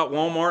talk about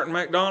Walmart and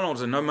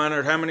McDonald's, and no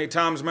matter how many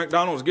times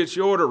McDonald's gets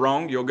your order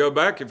wrong, you'll go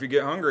back if you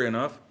get hungry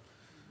enough.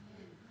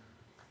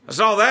 I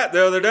saw that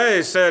the other day.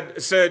 It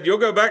said you'll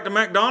go back to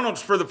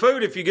McDonald's for the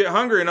food if you get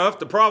hungry enough.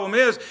 The problem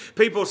is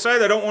people say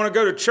they don't want to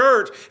go to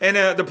church, and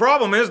the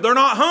problem is they're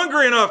not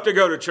hungry enough to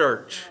go to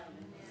church.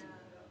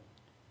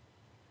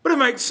 But it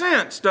makes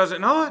sense, does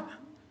it not?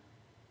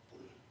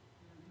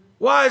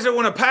 Why is it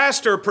when a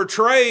pastor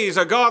portrays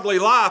a godly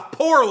life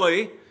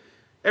poorly,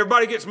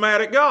 everybody gets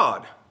mad at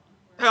God?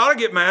 They ought to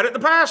get mad at the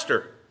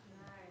pastor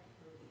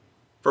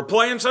for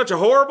playing such a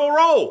horrible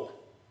role.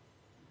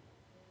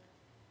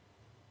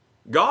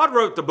 God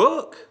wrote the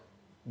book.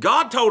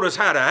 God told us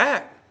how to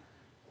act.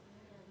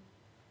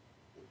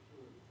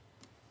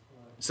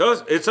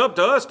 So it's up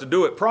to us to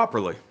do it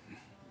properly.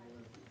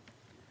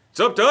 It's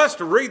up to us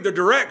to read the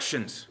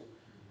directions.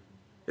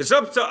 It's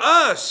up to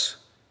us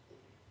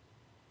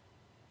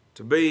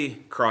to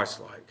be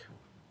Christ-like.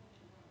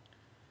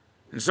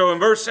 And so in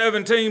verse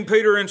 17,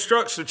 Peter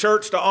instructs the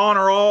church to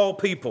honor all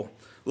people,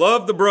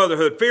 love the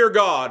brotherhood, fear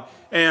God,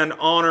 and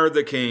honor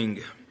the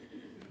king.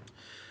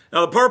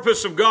 Now, the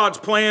purpose of God's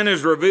plan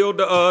is revealed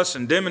to us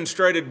and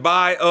demonstrated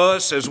by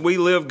us as we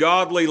live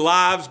godly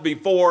lives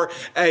before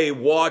a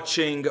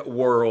watching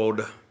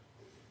world.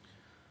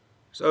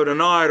 So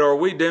tonight, are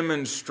we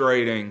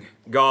demonstrating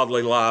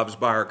godly lives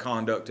by our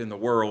conduct in the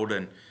world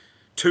and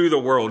to the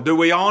world? Do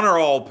we honor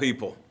all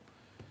people?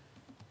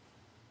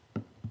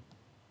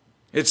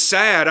 It's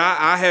sad.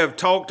 I have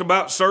talked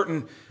about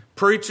certain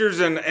preachers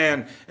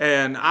and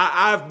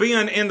I've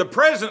been in the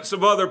presence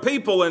of other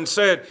people and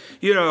said,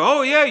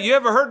 oh yeah, you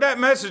ever heard that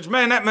message?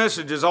 Man, that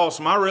message is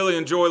awesome. I really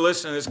enjoy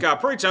listening to this guy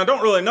preach. I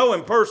don't really know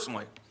him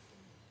personally.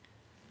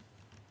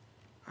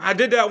 I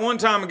did that one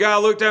time. A guy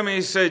looked at me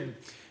and he said,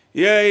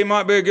 yeah, he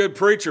might be a good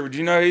preacher, but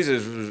he's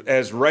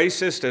as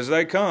racist as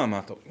they come. I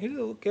thought, yeah,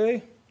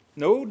 okay.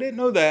 No, didn't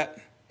know that.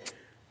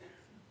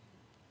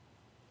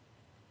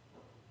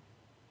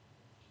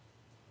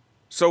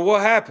 So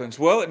what happens?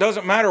 Well, it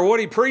doesn't matter what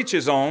he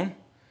preaches on.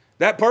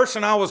 That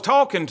person I was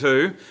talking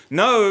to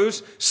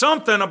knows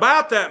something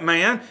about that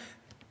man.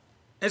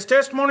 His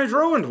testimony's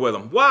ruined with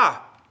him. Why?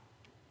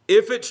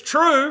 If it's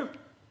true,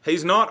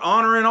 he's not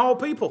honoring all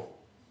people.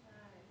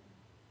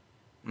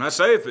 And I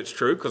say if it's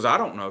true because I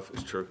don't know if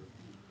it's true.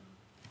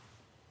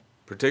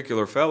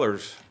 Particular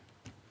feller's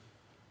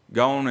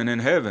gone and in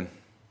heaven,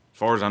 as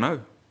far as I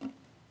know.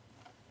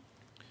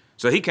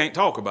 So he can't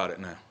talk about it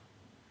now.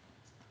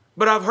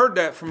 But I've heard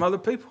that from other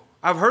people.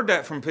 I've heard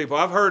that from people.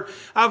 I've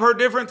heard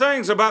different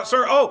things about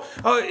certain.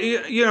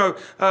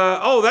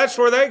 That's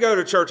where they go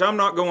to church. I'm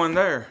not going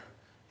there.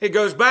 It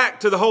goes back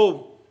to the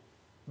whole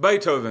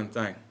Beethoven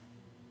thing.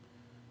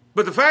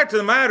 But the fact of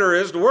the matter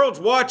is, the world's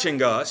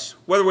watching us,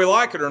 whether we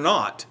like it or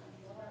not.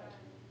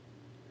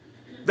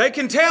 They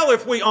can tell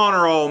if we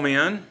honor all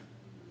men.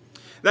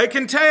 They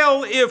can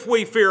tell if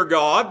we fear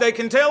God. They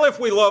can tell if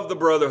we love the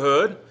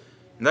brotherhood.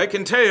 And they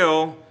can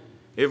tell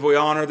if we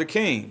honor the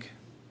king.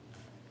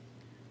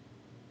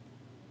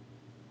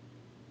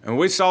 And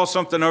we saw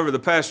something over the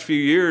past few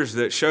years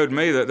that showed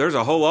me that there's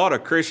a whole lot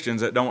of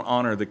Christians that don't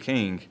honor the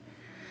king.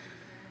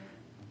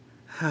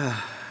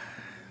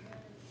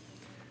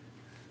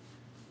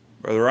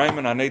 Brother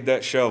Raymond, I need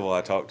that shovel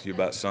I talked to you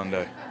about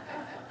Sunday.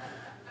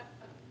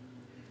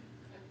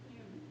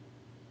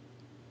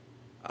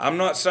 I'm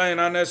not saying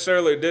I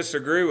necessarily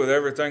disagree with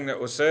everything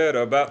that was said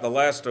about the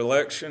last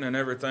election and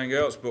everything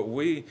else, but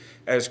we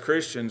as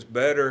Christians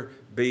better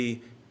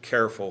be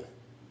careful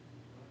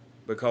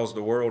because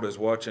the world is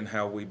watching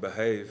how we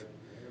behave.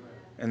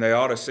 And they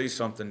ought to see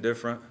something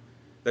different.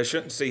 They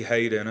shouldn't see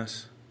hate in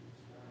us.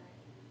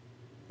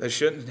 They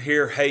shouldn't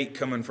hear hate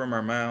coming from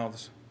our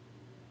mouths.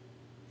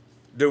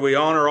 Do we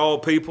honor all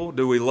people?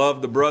 Do we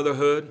love the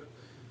brotherhood?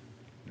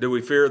 Do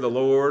we fear the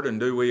Lord? And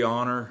do we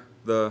honor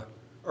the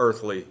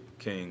earthly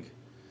king?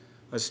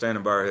 Let's stand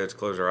and bow our heads,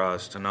 close our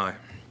eyes tonight.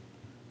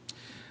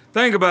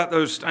 Think about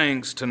those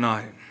things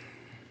tonight.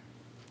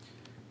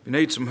 If you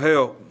need some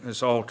help,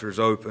 this altar is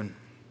open.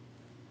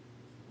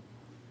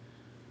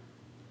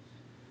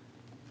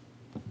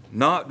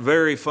 Not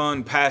very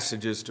fun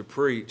passages to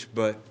preach,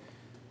 but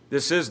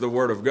this is the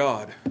Word of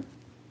God.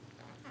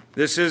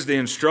 This is the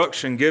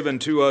instruction given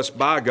to us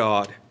by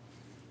God.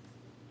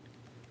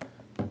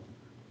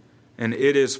 And it is